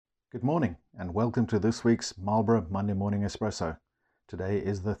Good morning and welcome to this week's Marlborough Monday Morning Espresso. Today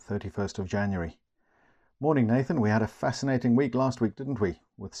is the 31st of January. Morning Nathan, we had a fascinating week last week, didn't we?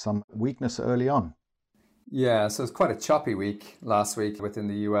 With some weakness early on. Yeah, so it's quite a choppy week last week within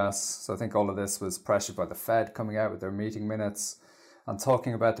the US. So I think all of this was pressured by the Fed coming out with their meeting minutes and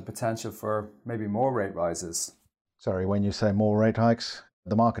talking about the potential for maybe more rate rises. Sorry, when you say more rate hikes,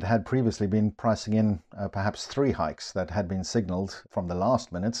 the market had previously been pricing in perhaps 3 hikes that had been signalled from the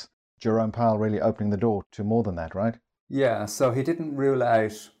last minutes. Jerome Powell really opening the door to more than that, right? Yeah, so he didn't rule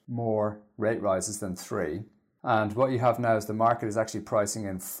out more rate rises than 3. And what you have now is the market is actually pricing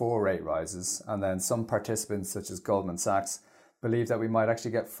in 4 rate rises. And then some participants, such as Goldman Sachs, believe that we might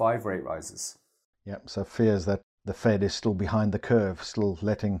actually get 5 rate rises. Yeah, so fears that the Fed is still behind the curve, still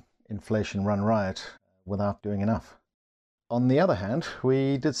letting inflation run riot without doing enough. On the other hand,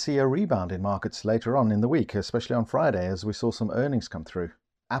 we did see a rebound in markets later on in the week, especially on Friday, as we saw some earnings come through.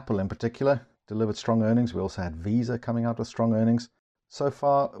 Apple in particular delivered strong earnings. We also had Visa coming out with strong earnings. So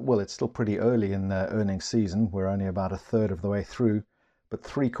far, well, it's still pretty early in the earnings season. We're only about a third of the way through, but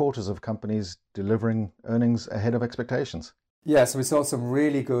 3/4 of companies delivering earnings ahead of expectations. Yeah, so we saw some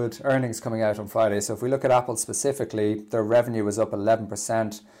really good earnings coming out on Friday. So if we look at Apple specifically, their revenue was up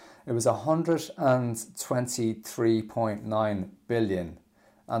 11%. It was 123.9 billion.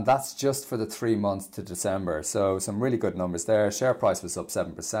 And that's just for the 3 months to December. So some really good numbers there. Share price was up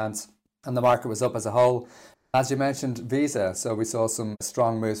 7% and the market was up as a whole. As you mentioned, Visa. So we saw some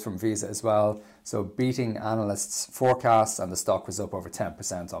strong moves from Visa as well. So beating analysts' forecasts, and the stock was up over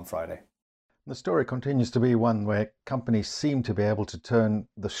 10% on Friday. The story continues to be one where companies seem to be able to turn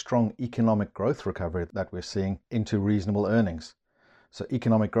the strong economic growth recovery that we're seeing into reasonable earnings. So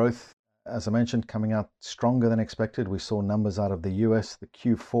economic growth, as I mentioned, coming out stronger than expected. We saw numbers out of the US, the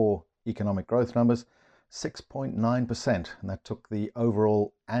Q4 economic growth numbers, 6.9%, and that took the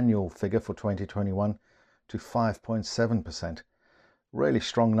overall annual figure for 2021 to 5.7%. Really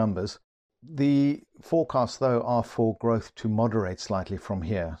strong numbers. The forecasts, though, are for growth to moderate slightly from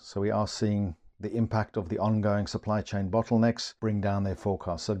here. So we are seeing the impact of the ongoing supply chain bottlenecks bring down their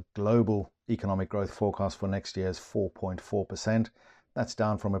forecast. So global economic growth forecast for next year is 4.4%. That's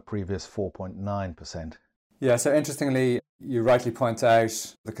down from a previous 4.9%. Yeah, so interestingly, you rightly point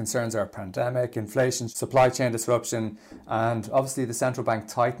out the concerns are pandemic, inflation, supply chain disruption, and obviously the central bank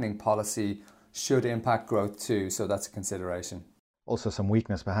tightening policy should impact growth too. So that's a consideration. Also some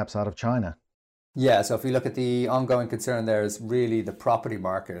weakness perhaps out of China. Yeah, so if we look at the ongoing concern there is really the property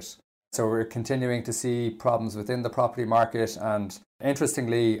market. So we're continuing to see problems within the property market. And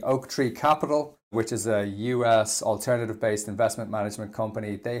interestingly, Oak Tree Capital, which is a US alternative-based investment management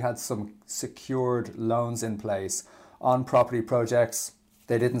company, they had some secured loans in place on property projects.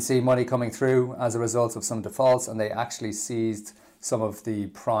 They didn't see money coming through as a result of some defaults, and they actually seized some of the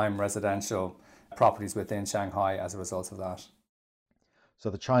prime residential properties within Shanghai as a result of that. So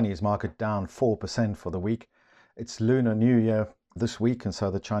the Chinese market down 4% for the week. It's Lunar New Year this week, and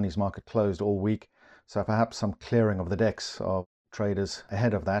so the Chinese market closed all week. So perhaps some clearing of the decks of traders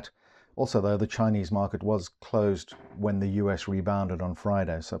ahead of that. Also, though, the Chinese market was closed when the US rebounded on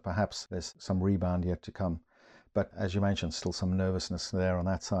Friday, so perhaps there's some rebound yet to come. But as you mentioned, still some nervousness there on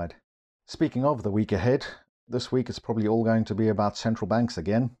that side. Speaking of the week ahead, this week it's probably all going to be about central banks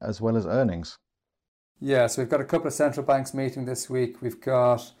again, as well as earnings. Yeah, so we've got a couple of central banks meeting this week. We've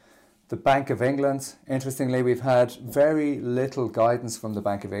got the Bank of England. Interestingly, we've had very little guidance from the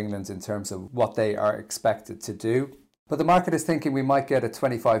Bank of England in terms of what they are expected to do. But the market is thinking we might get a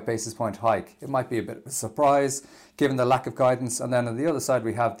 25 basis point hike. It might be a bit of a surprise given the lack of guidance. And then on the other side,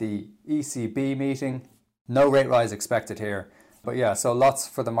 we have the ECB meeting. No rate rise expected here. But yeah, so lots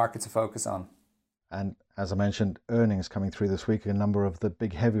for the market to focus on. And as I mentioned, earnings coming through this week, a number of the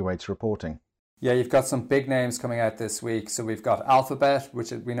big heavyweights reporting. Yeah, you've got some big names coming out this week. So we've got Alphabet,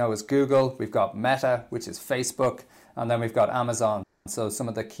 which we know is Google. We've got Meta, which is Facebook. And then we've got Amazon. So some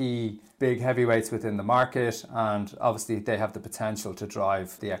of the key big heavyweights within the market. And obviously they have the potential to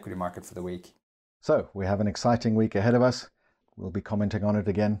drive the equity market for the week. So we have an exciting week ahead of us. We'll be commenting on it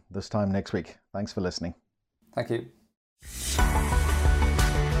again this time next week. Thanks for listening. Thank you.